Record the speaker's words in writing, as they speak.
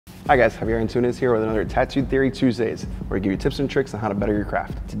Hi guys, Javier Antunez here with another Tattoo Theory Tuesdays, where I give you tips and tricks on how to better your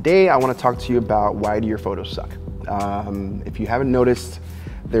craft. Today I want to talk to you about why do your photos suck. If you haven't noticed,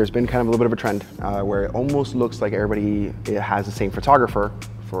 there's been kind of a little bit of a trend where it almost looks like everybody has the same photographer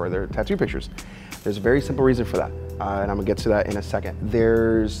for their tattoo pictures. There's a very simple reason for that, and I'm gonna get to that in a second.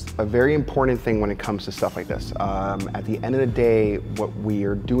 There's a very important thing when it comes to stuff like this. At the end of the day, what we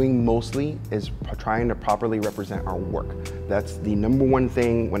are doing mostly is trying to properly represent our work. That's the number one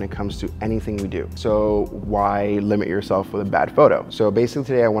thing when it comes to anything we do. So why limit yourself with a bad photo? So basically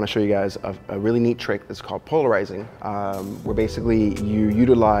today I wanna show you guys a really neat trick that's called polarizing, where basically you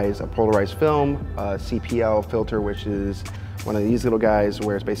utilize a polarized film, a CPL filter, which is one of these little guys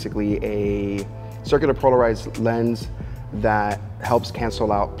where it's basically a circular polarized lens that helps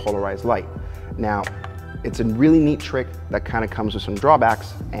cancel out polarized light. Now, it's a really neat trick that kind of comes with some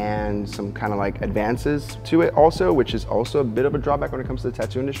drawbacks and some kind of like advances to it also, which is also a bit of a drawback when it comes to the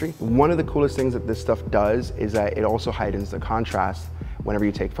tattoo industry. One of the coolest things that this stuff does is that it also heightens the contrast whenever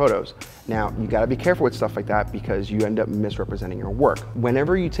you take photos. Now, you gotta be careful with stuff like that because you end up misrepresenting your work.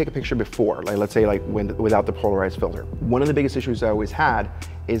 Whenever you take a picture before, like let's say without the polarized filter, one of the biggest issues I always had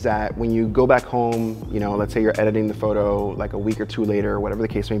is that when you go back home, you know, let's say you're editing the photo like a week or two later, whatever the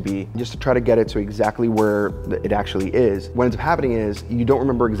case may be, just to try to get it to exactly where it actually is. What ends up happening is you don't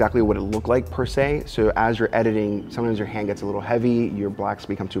remember exactly what it looked like per se. So as you're editing, sometimes your hand gets a little heavy, your blacks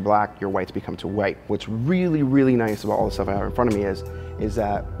become too black, your whites become too white. What's really, really nice about all the stuff I have in front of me is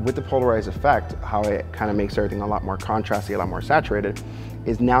that with the polarized effect, how it kind of makes everything a lot more contrasty, a lot more saturated,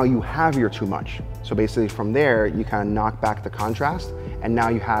 is now you have your too much. So basically from there, you kind of knock back the contrast, and now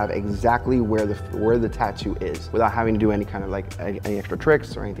you have exactly where the tattoo is without having to do any kind of like any extra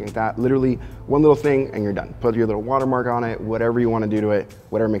tricks or anything like that. Literally one little thing and you're done. Put your little watermark on it, whatever you want to do to it,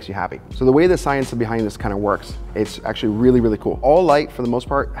 whatever makes you happy. So the way the science behind this kind of works, it's actually really, really cool. All light for the most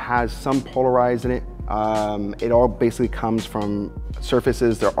part has some polarized in it. It all basically comes from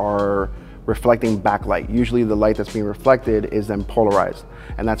surfaces that are reflecting backlight. Usually the light that's being reflected is then polarized.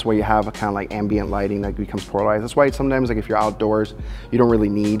 And that's where you have a kind of like ambient lighting that becomes polarized. That's why sometimes like if you're outdoors, you don't really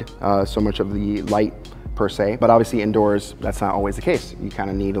need so much of the light per se, but obviously indoors, that's not always the case. You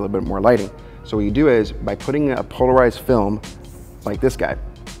kind of need a little bit more lighting. So what you do is by putting a polarized film like this guy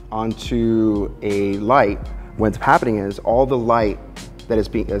onto a light, what's happening is all the light that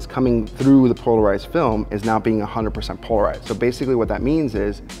is coming through the polarized film is now being 100% polarized. So basically what that means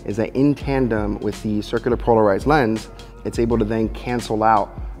is that in tandem with the circular polarized lens, it's able to then cancel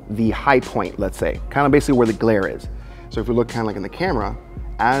out the high point, let's say, kind of basically where the glare is. So if we look kind of like in the camera,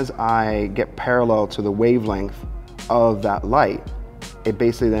 as I get parallel to the wavelength of that light, it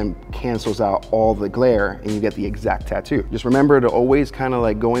basically then cancels out all the glare and you get the exact tattoo. Just remember to always kind of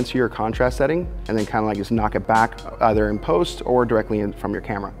like go into your contrast setting and then kind of like just knock it back either in post or directly in from your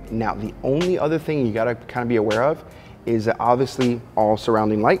camera. Now, the only other thing you gotta kind of be aware of is that obviously all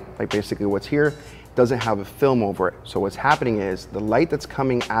surrounding light, like basically what's here, doesn't have a film over it. So what's happening is the light that's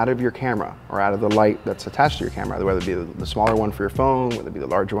coming out of your camera or out of the light that's attached to your camera, whether it be the smaller one for your phone, whether it be the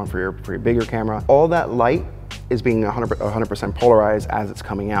larger one for your bigger camera, all that light is being 100% polarized as it's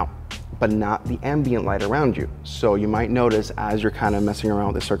coming out, but not the ambient light around you. So you might notice as you're kind of messing around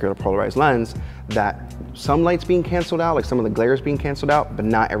with the circular polarized lens that some light's being canceled out, like some of the glare is being canceled out, but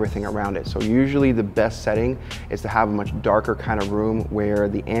not everything around it. So usually the best setting is to have a much darker kind of room where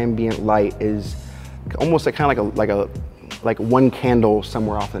the ambient light is almost like kind of like one candle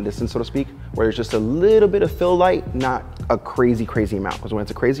somewhere off in the distance, so to speak, where there's just a little bit of fill light, not a crazy amount. Because when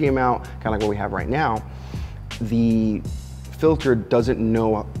it's a crazy amount, kind of like what we have right now, the filter doesn't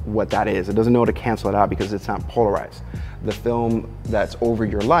know what that is. It doesn't know how to cancel it out because it's not polarized. The film that's over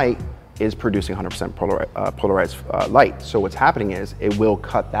your light is producing 100% polarized light. So what's happening is it will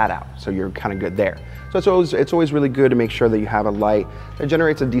cut that out. So you're kind of good there. So it's always really good to make sure that you have a light that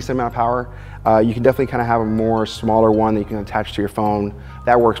generates a decent amount of power. You can definitely kind of have a more smaller one that you can attach to your phone.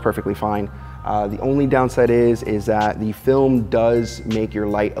 That works perfectly fine. The only downside is that the film does make your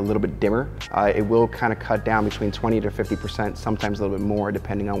light a little bit dimmer. It will kind of cut down between 20 to 50%, sometimes a little bit more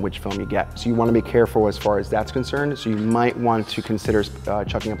depending on which film you get. So you want to be careful as far as that's concerned. So you might want to consider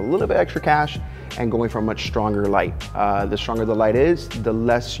chucking up a little bit extra cash and going for a much stronger light. The stronger the light is, the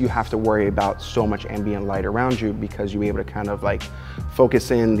less you have to worry about so much ambient light around you because you'll be able to kind of like focus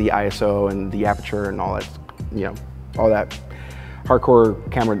in the ISO and the aperture and all that, you know, all that hardcore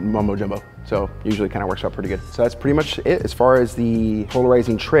camera mumbo jumbo. So usually kind of works out pretty good. So that's pretty much it as far as the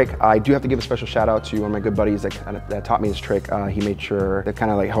polarizing trick. I do have to give a special shout out to one of my good buddies that taught me this trick. He made sure to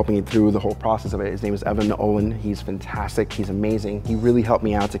kind of like help me through the whole process of it. His name is Evan Olin. He's fantastic. He's amazing. He really helped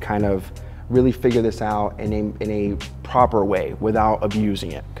me out to kind of really figure this out in a proper way without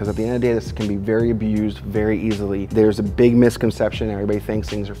abusing it. Because at the end of the day, this can be very abused very easily. There's a big misconception. Everybody thinks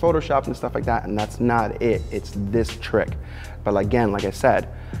things are Photoshopped and stuff like that, and that's not it. It's this trick. But again, like I said,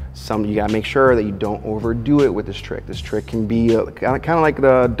 you gotta make sure that you don't overdo it with this trick. This trick can be kind of like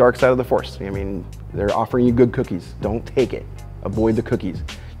the dark side of the force. I mean, they're offering you good cookies. Don't take it. Avoid the cookies.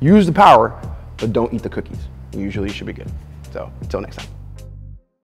 Use the power, but don't eat the cookies. Usually you should be good. So until next time.